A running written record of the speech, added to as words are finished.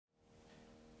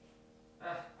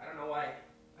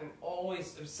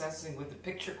always obsessing with the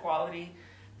picture quality,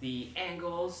 the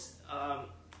angles,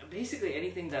 basically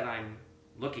anything that I'm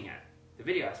looking at, the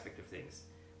video aspect of things,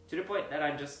 to the point that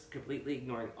I'm just completely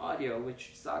ignoring audio,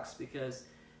 which sucks because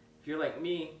if you're like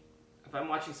me, if I'm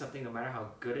watching something, no matter how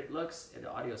good it looks and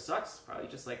the audio sucks, probably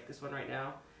just like this one right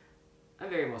now, I'm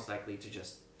very most likely to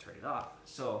just turn it off.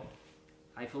 So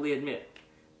I fully admit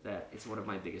that it's one of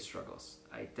my biggest struggles.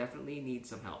 I definitely need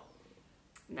some help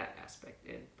in that aspect,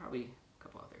 and probably a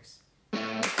couple others.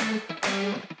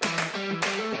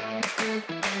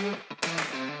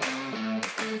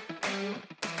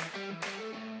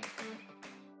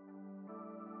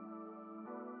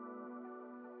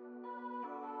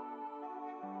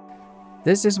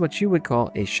 This is what you would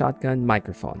call a shotgun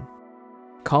microphone,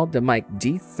 called the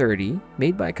Mic-D30,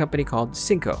 made by a company called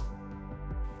Synco.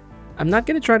 I'm not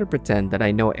going to try to pretend that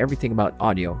I know everything about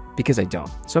audio, because I don't.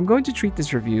 So I'm going to treat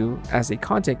this review as a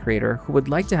content creator who would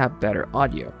like to have better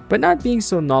audio, but not being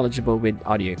so knowledgeable with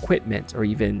audio equipment or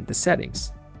even the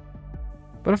settings.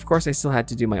 But of course I still had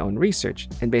to do my own research,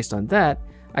 and based on that,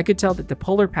 I could tell that the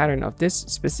polar pattern of this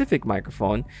specific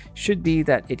microphone should be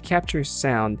that it captures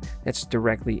sound that's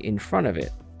directly in front of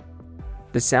it.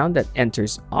 The sound that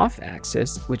enters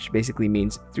off-axis, which basically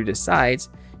means through the sides,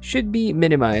 should be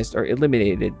minimized or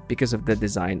eliminated because of the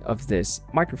design of this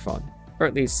microphone, or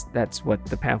at least that's what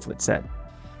the pamphlet said.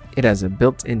 It has a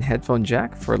built-in headphone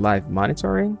jack for live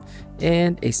monitoring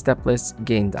and a stepless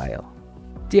gain dial.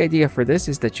 The idea for this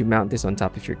is that you mount this on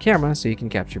top of your camera so you can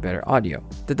capture better audio.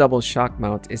 The double shock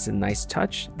mount is a nice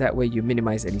touch, that way you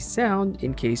minimize any sound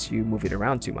in case you move it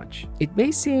around too much. It may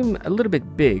seem a little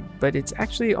bit big, but it's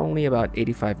actually only about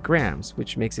 85 grams,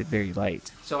 which makes it very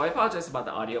light. So I apologize about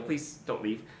the audio, please don't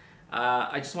leave.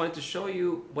 I just wanted to show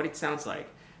you what it sounds like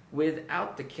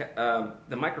without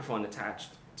the microphone attached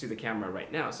to the camera right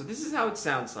now. So this is how it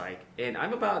sounds like, and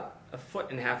I'm about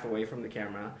 1.5 feet away from the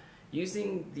camera,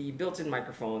 using the built-in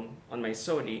microphone on my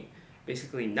Sony,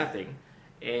 basically nothing.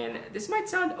 And this might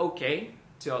sound okay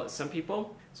to some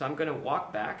people, so I'm gonna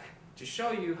walk back to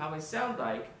show you how I sound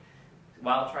like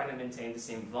while trying to maintain the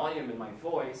same volume in my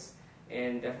voice.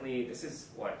 And definitely, this is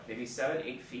what, maybe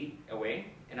 7-8 feet away,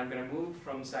 and I'm gonna move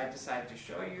from side to side to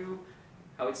show you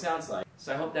how it sounds like.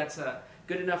 So I hope that's a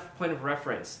good enough point of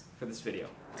reference for this video.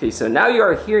 Okay, so now you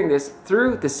are hearing this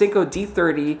through the Synco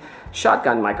D30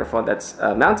 shotgun microphone that's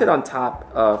mounted on top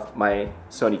of my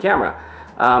Sony camera.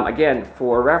 Again,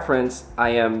 for reference, I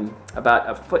am about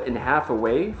 1.5 feet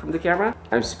away from the camera.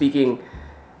 I'm speaking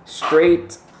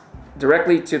straight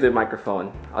directly to the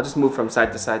microphone. I'll just move from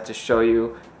side to side to show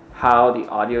you how the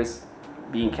audio is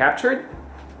being captured.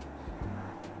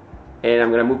 And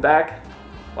I'm gonna move back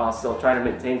while still trying to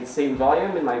maintain the same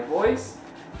volume in my voice.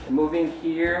 And moving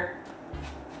here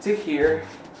to here.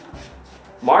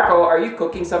 Marco, are you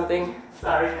cooking something?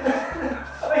 Sorry.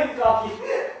 I'm making coffee.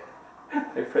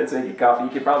 My friend's making coffee. You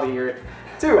can probably hear it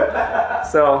too.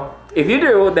 So if you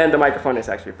do, then the microphone is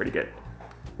actually pretty good.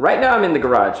 Right now I'm in the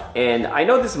garage, and I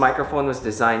know this microphone was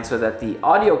designed so that the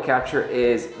audio capture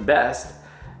is best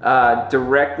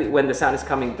directly when the sound is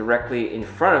coming directly in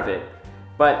front of it.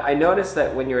 But I noticed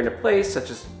that when you're in a place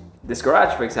such as this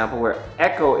garage, for example, where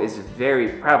echo is very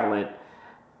prevalent,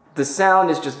 the sound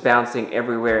is just bouncing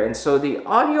everywhere, and so the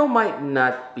audio might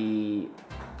not be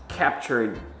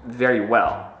captured very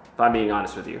well, if I'm being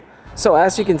honest with you. So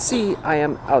as you can see, I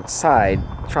am outside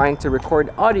trying to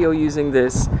record audio using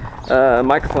this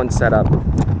microphone setup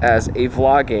as a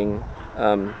vlogging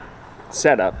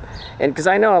setup. And because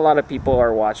I know a lot of people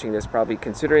are watching this, probably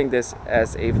considering this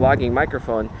as a vlogging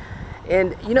microphone.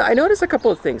 And you know, I noticed a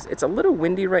couple of things. It's a little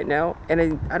windy right now,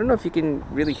 and I don't know if you can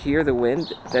really hear the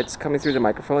wind that's coming through the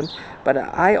microphone, but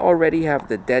I already have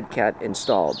the dead cat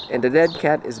installed. And the dead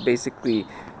cat is basically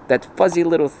that fuzzy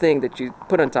little thing that you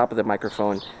put on top of the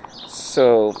microphone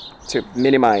so to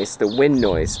minimize the wind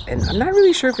noise. And I'm not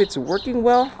really sure if it's working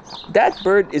well. That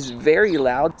bird is very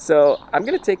loud, so I'm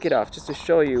gonna take it off just to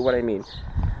show you what I mean.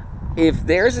 If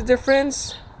there's a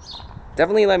difference,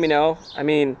 definitely let me know. I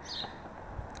mean,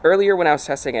 earlier when I was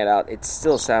testing it out, it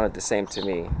still sounded the same to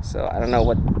me. So I don't know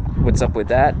what's up with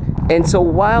that. And so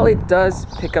while it does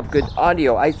pick up good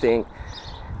audio, I think,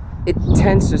 it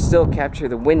tends to still capture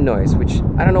the wind noise, which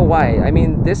I don't know why. I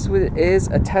mean, this is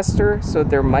a tester, so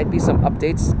there might be some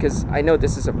updates, because I know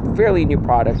this is a fairly new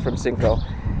product from Synco.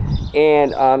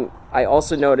 And I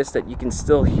also noticed that you can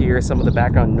still hear some of the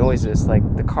background noises, like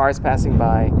the cars passing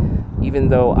by, even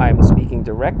though I'm speaking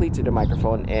directly to the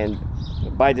microphone. And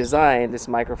by design, this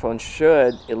microphone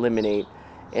should eliminate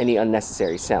any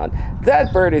unnecessary sound.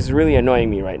 That bird is really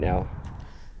annoying me right now.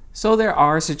 So there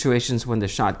are situations when the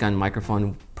shotgun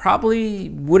microphone probably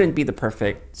wouldn't be the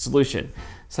perfect solution.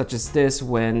 such as this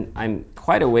when I'm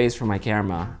quite a ways from my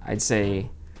camera. I'd say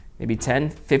maybe 10,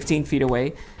 15 feet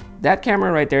away. That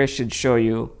camera right there should show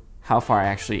you how far I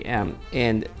actually am.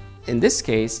 And in this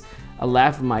case, a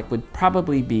lav mic would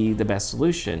probably be the best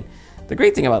solution. The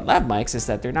great thing about lav mics is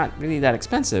that they're not really that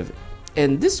expensive.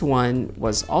 And this one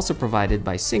was also provided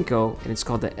by Synco, and it's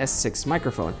called the S6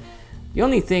 microphone. The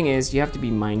only thing is you have to be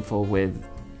mindful with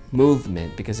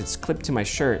movement because it's clipped to my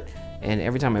shirt, and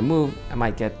every time I move, I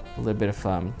might get a little bit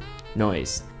of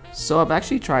noise. So I've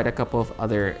actually tried a couple of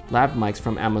other lav mics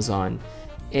from Amazon,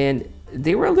 and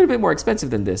they were a little bit more expensive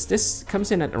than this. This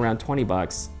comes in at around 20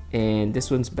 bucks, and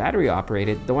this one's battery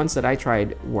operated. The ones that I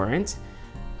tried weren't.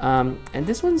 And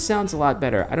this one sounds a lot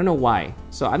better. I don't know why.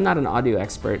 So I'm not an audio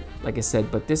expert, like I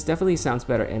said, but this definitely sounds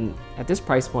better. And at this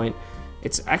price point,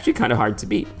 it's actually kind of hard to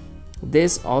beat.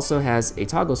 This also has a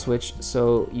toggle switch,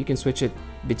 so you can switch it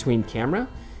between camera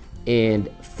and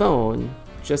phone,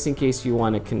 just in case you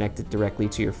want to connect it directly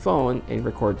to your phone and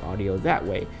record audio that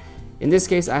way. In this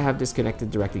case, I have this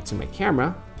connected directly to my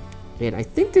camera, and I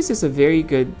think this is a very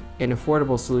good and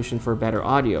affordable solution for better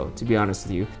audio, to be honest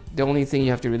with you. The only thing you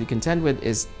have to really contend with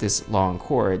is this long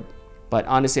cord, but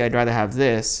honestly, I'd rather have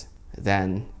this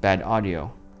than bad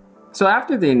audio. So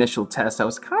after the initial test, I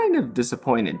was kind of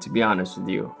disappointed, to be honest with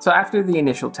you. So after the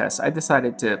initial test, I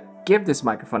decided to give this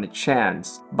microphone a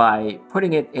chance by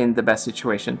putting it in the best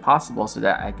situation possible so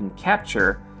that I can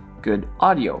capture good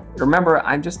audio. Remember,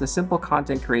 I'm just a simple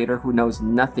content creator who knows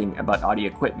nothing about audio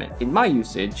equipment. In my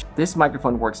usage, this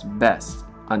microphone works best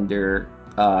under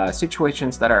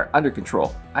situations that are under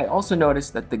control. I also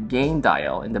noticed that the gain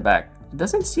dial in the back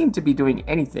doesn't seem to be doing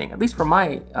anything, at least for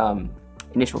my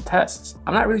initial tests.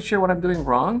 I'm not really sure what I'm doing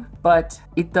wrong, but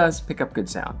it does pick up good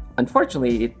sound.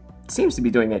 Unfortunately, it seems to be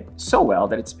doing it so well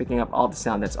that it's picking up all the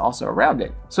sound that's also around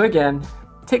it. So again,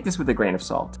 take this with a grain of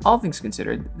salt. All things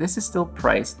considered, this is still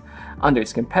priced under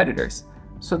its competitors,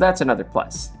 so that's another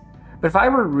plus. But if I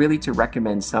were really to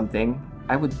recommend something,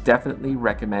 I would definitely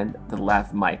recommend the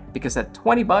lav mic, because at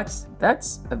 20 bucks,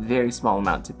 that's a very small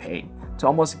amount to pay to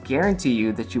almost guarantee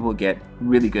you that you will get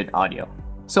really good audio.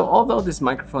 So although this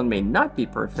microphone may not be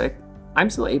perfect, I'm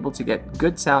still able to get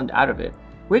good sound out of it,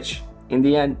 which in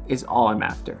the end is all I'm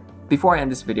after. Before I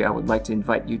end this video, I would like to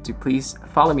invite you to please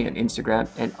follow me on Instagram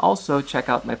and also check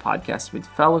out my podcast with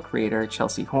fellow creator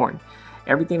Chelsea Horn.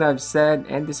 Everything that I've said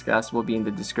and discussed will be in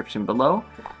the description below.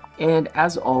 And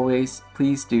as always,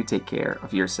 please do take care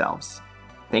of yourselves.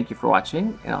 Thank you for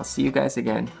watching, and I'll see you guys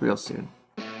again real soon.